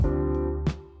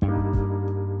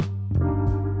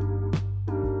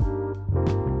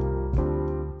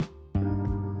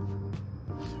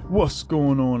What's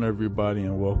going on, everybody,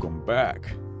 and welcome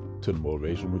back to the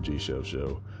Motivation with G Chef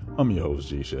show. I'm your host,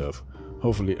 G Chef.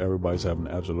 Hopefully, everybody's having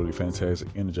an absolutely fantastic,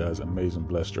 energized, amazing,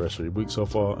 blessed, stress-free week so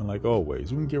far. And like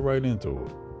always, we can get right into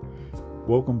it.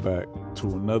 Welcome back to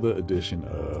another edition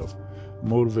of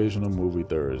Motivational Movie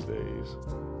Thursdays.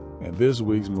 And this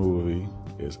week's movie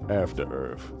is After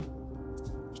Earth,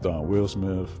 starring Will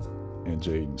Smith and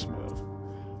Jaden Smith.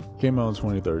 Came out in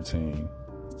 2013.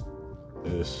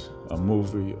 It's a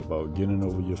movie about getting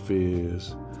over your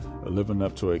fears, living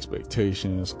up to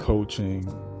expectations, coaching,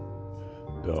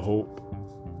 the hope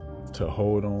to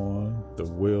hold on, the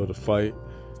will to fight,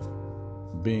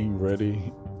 being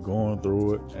ready, going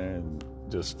through it, and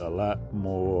just a lot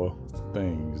more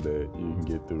things that you can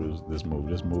get through this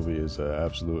movie. This movie is an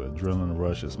absolute adrenaline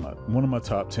rush. It's one of my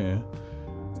top 10,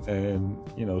 and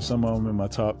some of them in my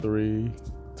top 3,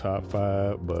 top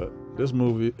 5, but this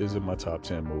movie is in my top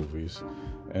 10 movies.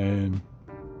 And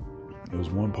it was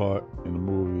one part in the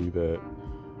movie that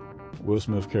Will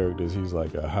Smith characters, he's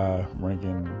like a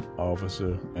high-ranking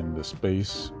officer in the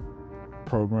space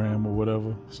program or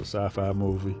whatever. It's a sci-fi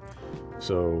movie.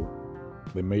 So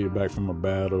they made it back from a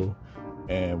battle,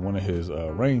 and one of his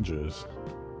rangers,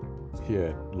 he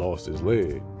had lost his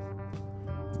leg.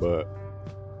 But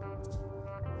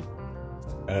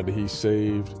after he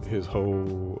saved his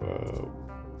whole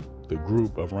the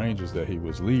group of rangers that he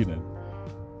was leading,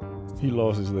 he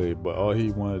lost his leg, but all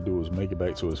he wanted to do was make it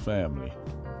back to his family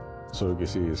so he could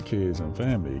see his kids and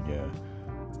family again.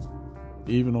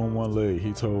 Even on one leg,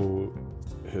 he told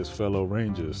his fellow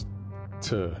rangers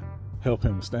to help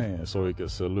him stand so he could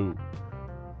salute,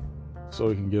 so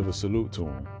he can give a salute to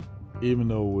him. Even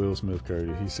though Will Smith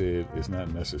character, he said it's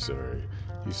not necessary,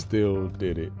 he still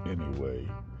did it anyway.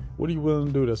 What are you willing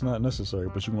to do that's not necessary,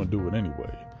 but you want to do it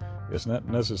anyway? It's not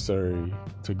necessary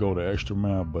to go the extra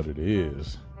mile, but it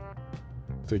is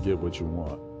to get what you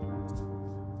want.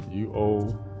 You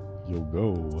owe your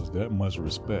goals that much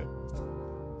respect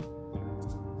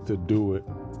to do it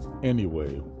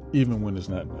anyway, even when it's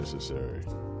not necessary.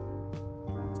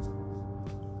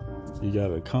 You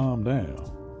gotta calm down.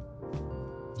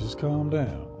 Just calm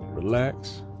down.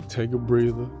 Relax. Take a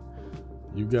breather.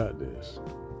 You got this.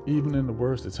 Even in the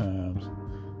worst of times,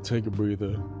 take a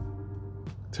breather.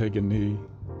 Take a knee.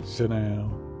 Sit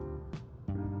down.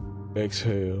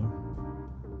 Exhale.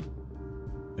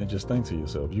 And just think to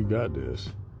yourself, you got this.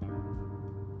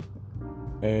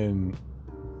 And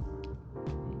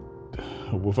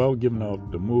without giving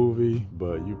out the movie,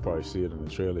 but you probably see it in the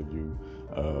trailer if you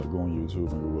go on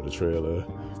YouTube and Google the trailer,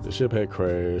 the ship had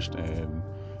crashed, and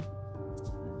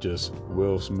just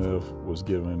Will Smith was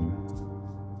giving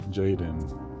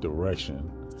Jaden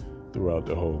direction throughout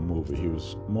the whole movie. He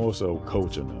was more so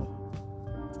coaching them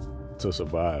to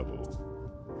survival.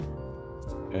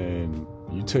 And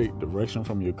you take direction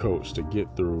from your coach to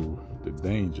get through the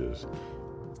dangers,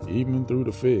 even through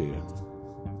the fear.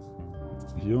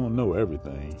 You don't know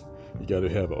everything. You got to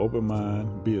have an open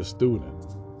mind, be a student.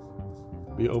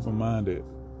 Be open-minded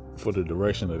for the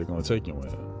direction that they're going to take you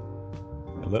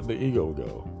in. And let the ego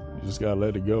go. You just got to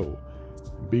let it go.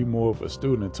 Be more of a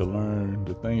student to learn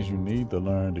the things you need to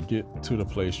learn to get to the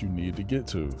place you need to get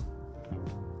to.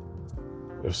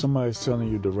 If somebody's telling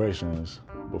you directions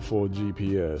before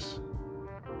GPS,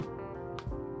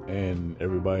 and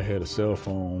everybody had a cell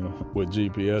phone with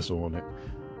GPS on it,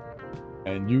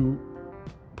 and you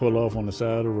pull off on the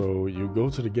side of the road, you go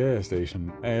to the gas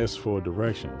station, ask for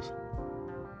directions,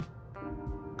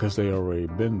 because they already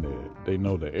been there. They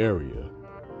know the area.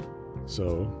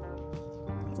 So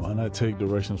why not take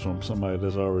directions from somebody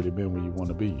that's already been where you want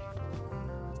to be?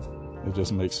 It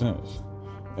just makes sense.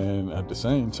 And at the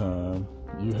same time,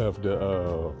 you have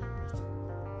to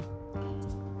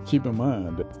keep in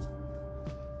mind that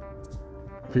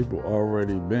people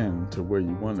already been to where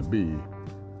you want to be.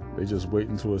 They just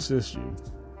waiting to assist you.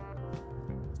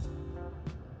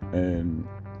 And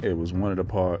it was one of the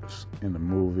parts in the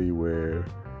movie where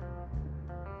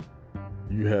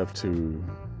you have to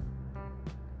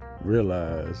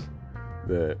realize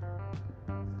that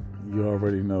you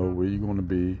already know where you're going to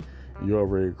be. You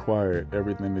already acquired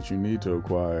everything that you need to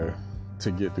acquire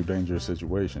to get through dangerous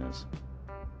situations.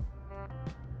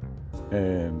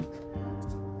 And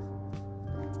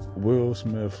Will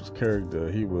Smith's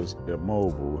character, he was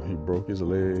immobile. He broke his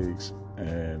legs,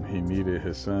 and he needed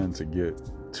his son to get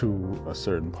to a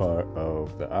certain part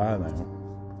of the island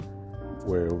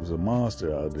where it was a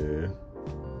monster out there.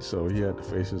 So he had to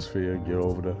face his fear, get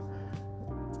over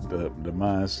the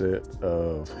mindset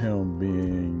of him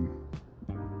being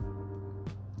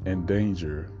in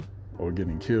danger or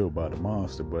getting killed by the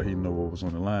monster, but he knew what was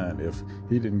on the line. If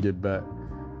he didn't get back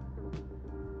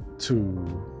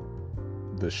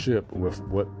to the ship with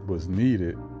what was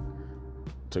needed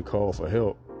to call for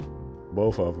help,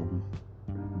 both of them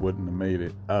wouldn't have made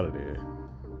it out of there.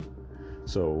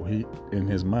 So he, in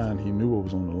his mind, he knew what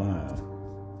was on the line.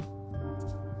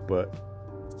 But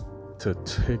to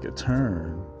take a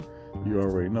turn, you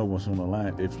already know what's on the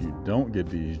line if you don't get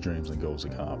these dreams and goals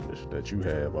accomplished that you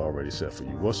have already set for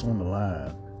you. What's on the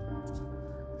line?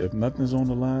 If nothing's on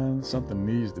the line, something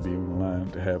needs to be on the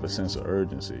line to have a sense of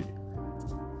urgency.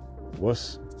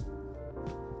 What's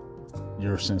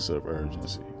your sense of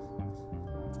urgency?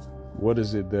 What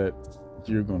is it that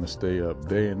you're going to stay up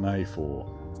day and night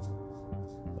for,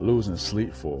 losing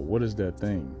sleep for? What is that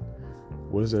thing?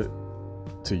 What is it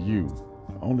to you?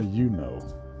 Only you know.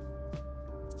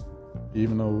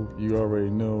 Even though you already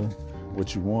know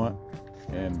what you want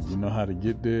and you know how to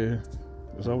get there,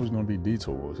 there's always going to be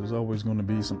detours. There's always going to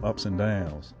be some ups and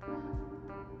downs.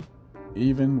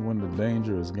 Even when the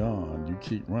danger is gone, you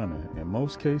keep running. In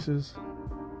most cases,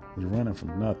 you're running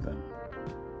from nothing.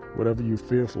 Whatever you're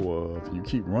fearful of, you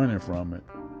keep running from it.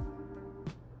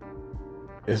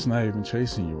 It's not even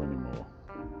chasing you anymore.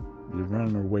 You're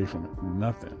running away from it.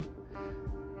 Nothing.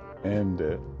 And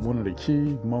one of the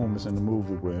key moments in the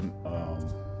movie when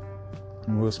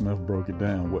Will Smith broke it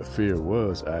down, what fear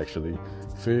was actually,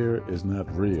 fear is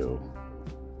not real.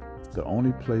 The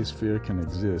only place fear can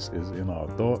exist is in our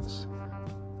thoughts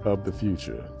of the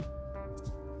future.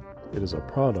 It is a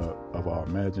product of our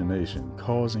imagination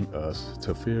causing us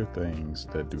to fear things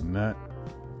that do not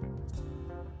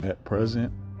at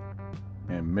present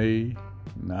and may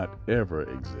not ever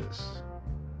exist.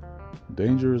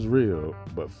 Danger is real,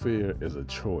 but fear is a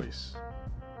choice.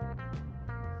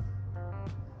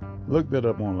 Look that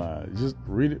up online. Just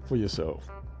read it for yourself.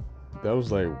 That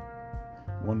was like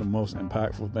one of the most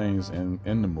impactful things in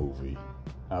the movie,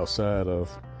 outside of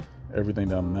everything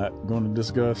that I'm not going to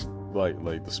discuss, like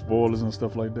the spoilers and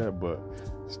stuff like that. But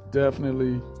it's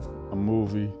definitely a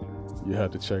movie you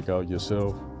have to check out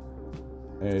yourself.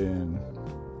 And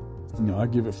I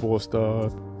give it 4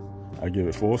 stars.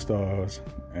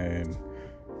 And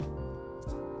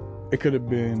it could have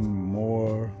been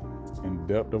more in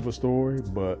depth of a story,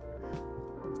 but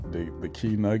the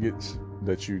key nuggets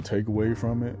that you take away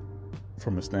from it,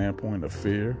 from a standpoint of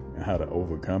fear and how to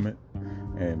overcome it,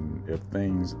 and if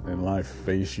things in life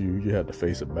face you, you have to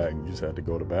face it back, and you just have to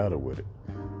go to battle with it.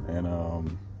 And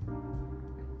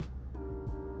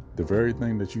the very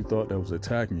thing that you thought that was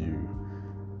attacking you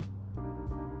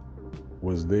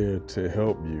was there to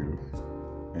help you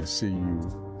and see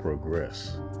you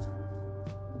progress.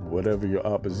 Whatever your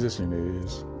opposition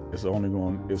is, it's only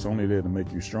there to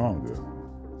make you stronger.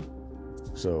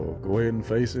 So go ahead and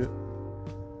face it,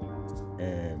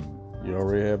 and you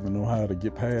already have to know how to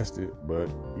get past it. But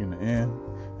in the end,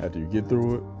 after you get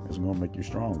through it, it's going to make you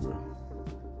stronger.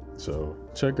 So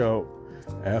check out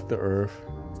After Earth,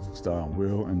 starring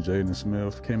Will and Jaden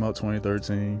Smith. Came out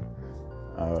 2013.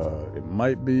 It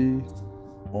might be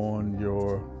on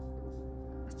your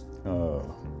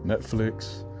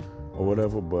Netflix or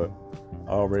whatever, but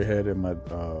I already had it in my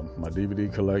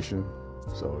DVD collection.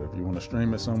 So if you want to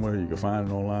stream it somewhere, you can find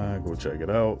it online. Go check it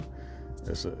out.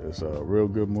 It's a real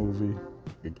good movie.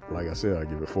 Like I said, I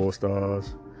give it 4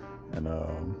 stars. And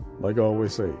like I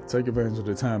always say, take advantage of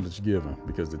the time that you're given,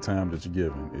 because the time that you're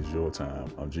given is your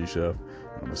time. I'm G Chef, and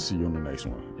I'm gonna see you on the next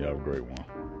one. You have a great one.